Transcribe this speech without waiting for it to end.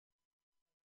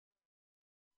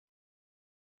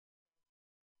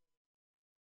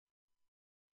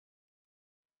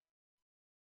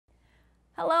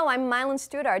Hello, I'm Maylan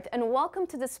Studart, and welcome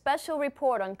to this special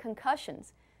report on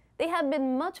concussions. They have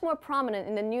been much more prominent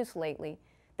in the news lately.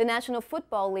 The National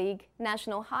Football League,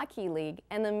 National Hockey League,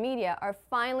 and the media are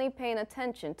finally paying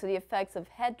attention to the effects of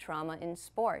head trauma in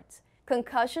sports.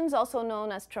 Concussions, also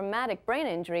known as traumatic brain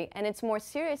injury, and its more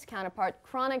serious counterpart,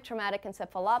 chronic traumatic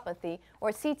encephalopathy,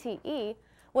 or CTE,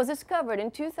 was discovered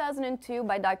in 2002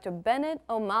 by Dr. Bennett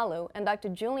Omalu and Dr.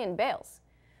 Julian Bales.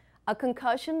 A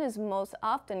concussion is most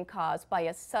often caused by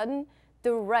a sudden,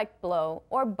 direct blow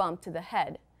or bump to the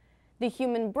head. The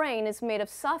human brain is made of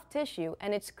soft tissue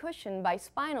and it's cushioned by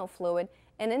spinal fluid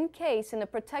and encased in the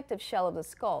protective shell of the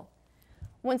skull.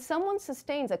 When someone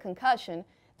sustains a concussion,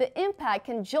 the impact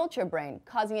can jolt your brain,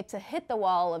 causing it to hit the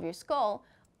wall of your skull,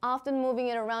 often moving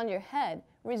it around your head,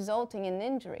 resulting in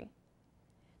injury.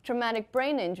 Traumatic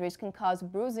brain injuries can cause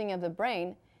bruising of the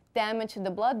brain, damage to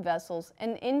the blood vessels,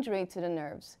 and injury to the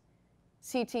nerves.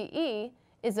 CTE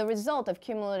is a result of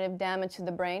cumulative damage to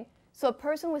the brain, so a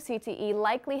person with CTE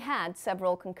likely had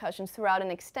several concussions throughout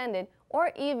an extended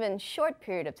or even short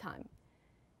period of time.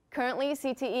 Currently,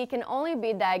 CTE can only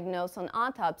be diagnosed on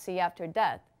autopsy after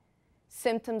death.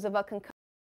 Symptoms of a concussion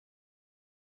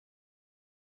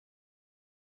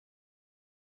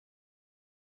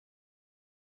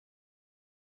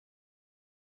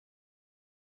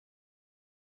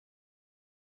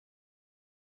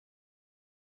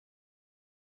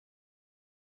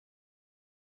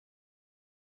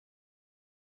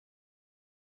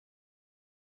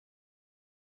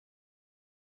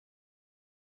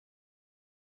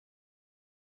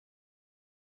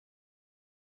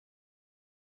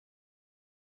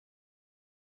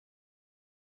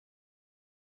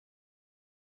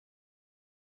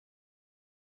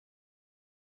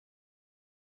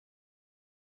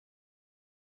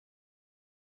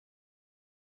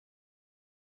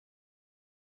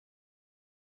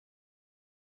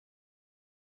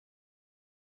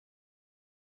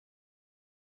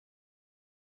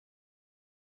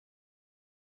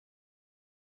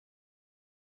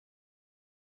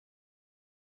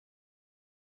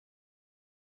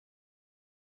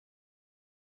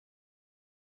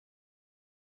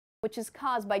which is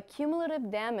caused by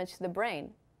cumulative damage to the brain.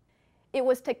 It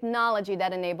was technology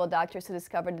that enabled doctors to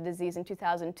discover the disease in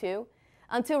 2002.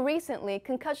 Until recently,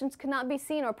 concussions could not be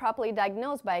seen or properly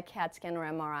diagnosed by a CAT scan or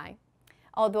MRI,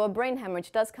 although a brain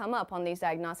hemorrhage does come up on these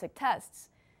diagnostic tests.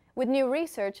 With new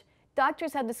research,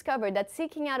 doctors have discovered that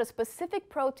seeking out a specific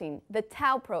protein, the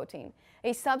tau protein,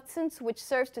 a substance which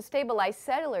serves to stabilize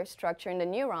cellular structure in the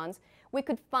neurons, we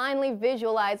could finally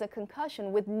visualize a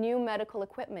concussion with new medical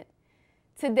equipment.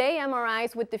 Today,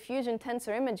 MRIs with diffusion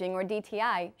tensor imaging, or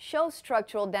DTI, show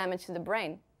structural damage to the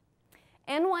brain.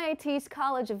 NYIT's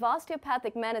College of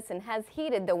Osteopathic Medicine has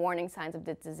heeded the warning signs of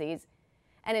this disease,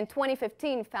 and in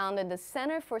 2015 founded the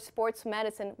Center for Sports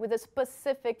Medicine with a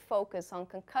specific focus on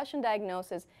concussion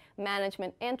diagnosis,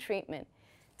 management, and treatment.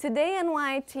 Today,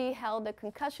 NYIT held a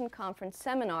concussion conference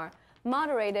seminar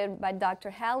moderated by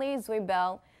Dr. Hallie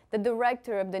Zweibel, the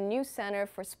director of the new Center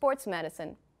for Sports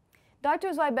Medicine. Dr.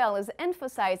 Zweibel is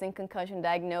emphasizing concussion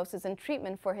diagnosis and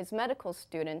treatment for his medical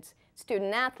students,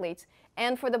 student-athletes,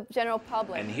 and for the general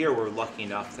public. And here we're lucky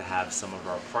enough to have some of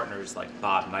our partners like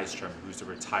Bob Nystrom, who's a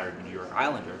retired New York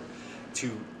Islander,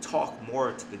 to talk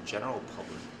more to the general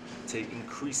public, to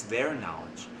increase their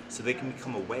knowledge so they can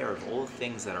become aware of all the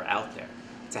things that are out there,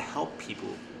 to help people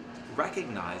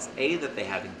recognize, A, that they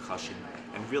have concussion,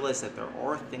 and realize that there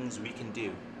are things we can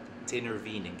do to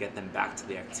intervene and get them back to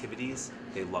the activities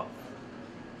they love.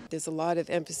 There's a lot of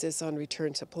emphasis on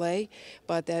return to play,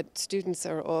 but that students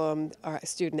are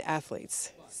student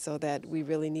athletes, so that we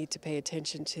really need to pay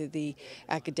attention to the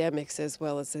academics as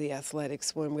well as the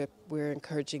athletics when we're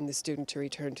encouraging the student to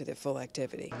return to their full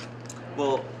activity.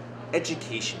 Well,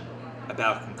 education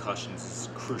about concussions is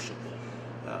crucial.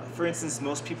 For instance,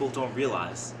 most people don't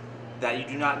realize that you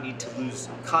do not need to lose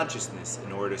consciousness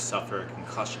in order to suffer a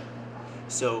concussion.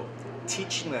 So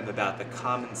teaching them about the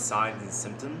common signs and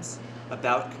symptoms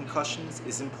about concussions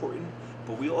is important,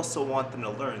 but we also want them to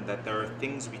learn that there are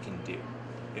things we can do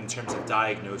in terms of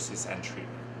diagnosis and treatment.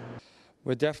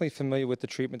 We're definitely familiar with the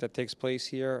treatment that takes place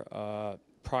here.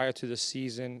 Prior to the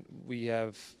season, we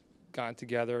have gotten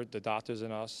together, the doctors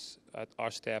and us,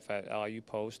 our staff at LIU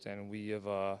Post, and we have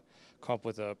come up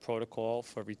with a protocol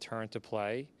for return to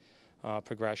play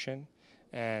progression.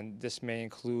 And this may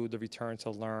include the return to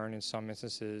learn in some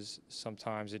instances.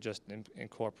 Sometimes it just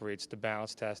incorporates the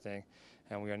balance testing.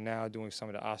 And we are now doing some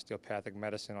of the osteopathic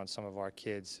medicine on some of our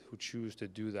kids who choose to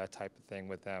do that type of thing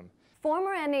with them.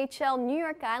 Former NHL New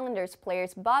York Islanders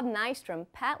players Bob Nystrom,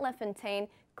 Pat LaFontaine,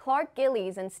 Clark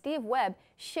Gillies and Steve Webb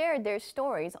shared their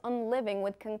stories on living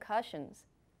with concussions.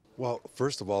 Well,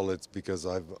 first of all, it's because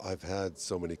I've had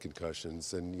so many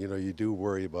concussions, and you do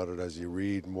worry about it as you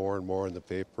read more and more in the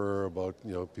paper about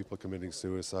people committing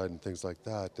suicide and things like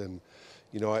that. And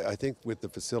I think with the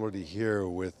facility here,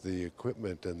 with the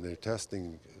equipment and the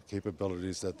testing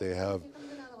capabilities that they have,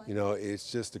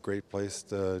 it's just a great place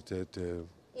to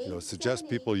suggest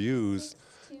people use,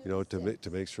 to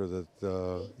make sure that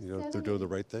they're doing the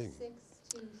right thing.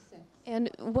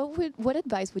 And what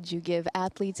advice would you give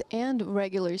athletes and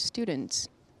regular students?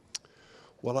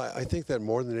 Well, I think that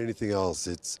more than anything else,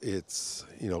 it's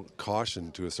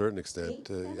caution to a certain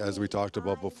extent. As we talked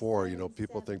about before,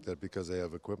 people think that because they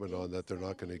have equipment on that they're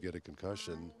not going to get a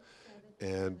concussion.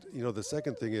 And the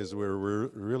second thing is we're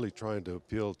really trying to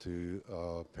appeal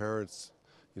to parents,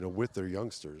 with their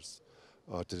youngsters,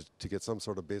 to get some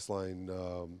sort of baseline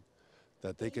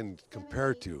that they can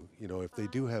compare to, if they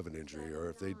do have an injury or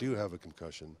if they do have a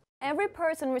concussion. Every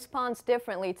person responds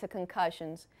differently to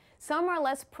concussions. Some are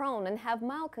less prone and have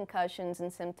mild concussions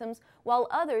and symptoms, while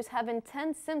others have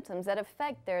intense symptoms that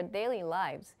affect their daily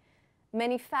lives.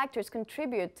 Many factors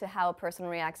contribute to how a person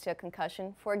reacts to a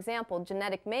concussion. For example,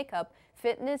 genetic makeup,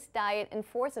 fitness, diet, and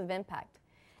force of impact.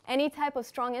 Any type of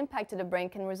strong impact to the brain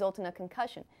can result in a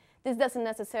concussion. This doesn't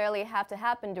necessarily have to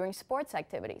happen during sports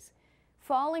activities.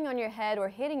 Falling on your head or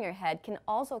hitting your head can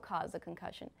also cause a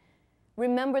concussion.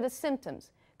 Remember the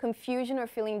symptoms: confusion or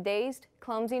feeling dazed,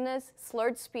 clumsiness,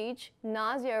 slurred speech,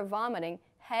 nausea or vomiting,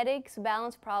 headaches,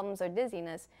 balance problems or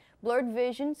dizziness, blurred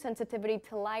vision, sensitivity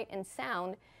to light and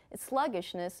sound,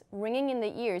 sluggishness, ringing in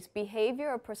the ears, behavior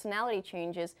or personality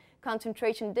changes,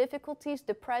 concentration difficulties,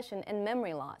 depression, and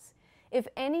memory loss. If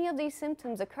any of these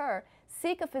symptoms occur,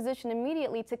 seek a physician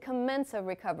immediately to commence a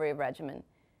recovery regimen.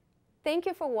 Thank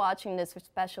you for watching this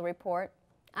special report.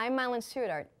 I'm Maylan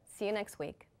Studart. See you next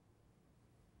week.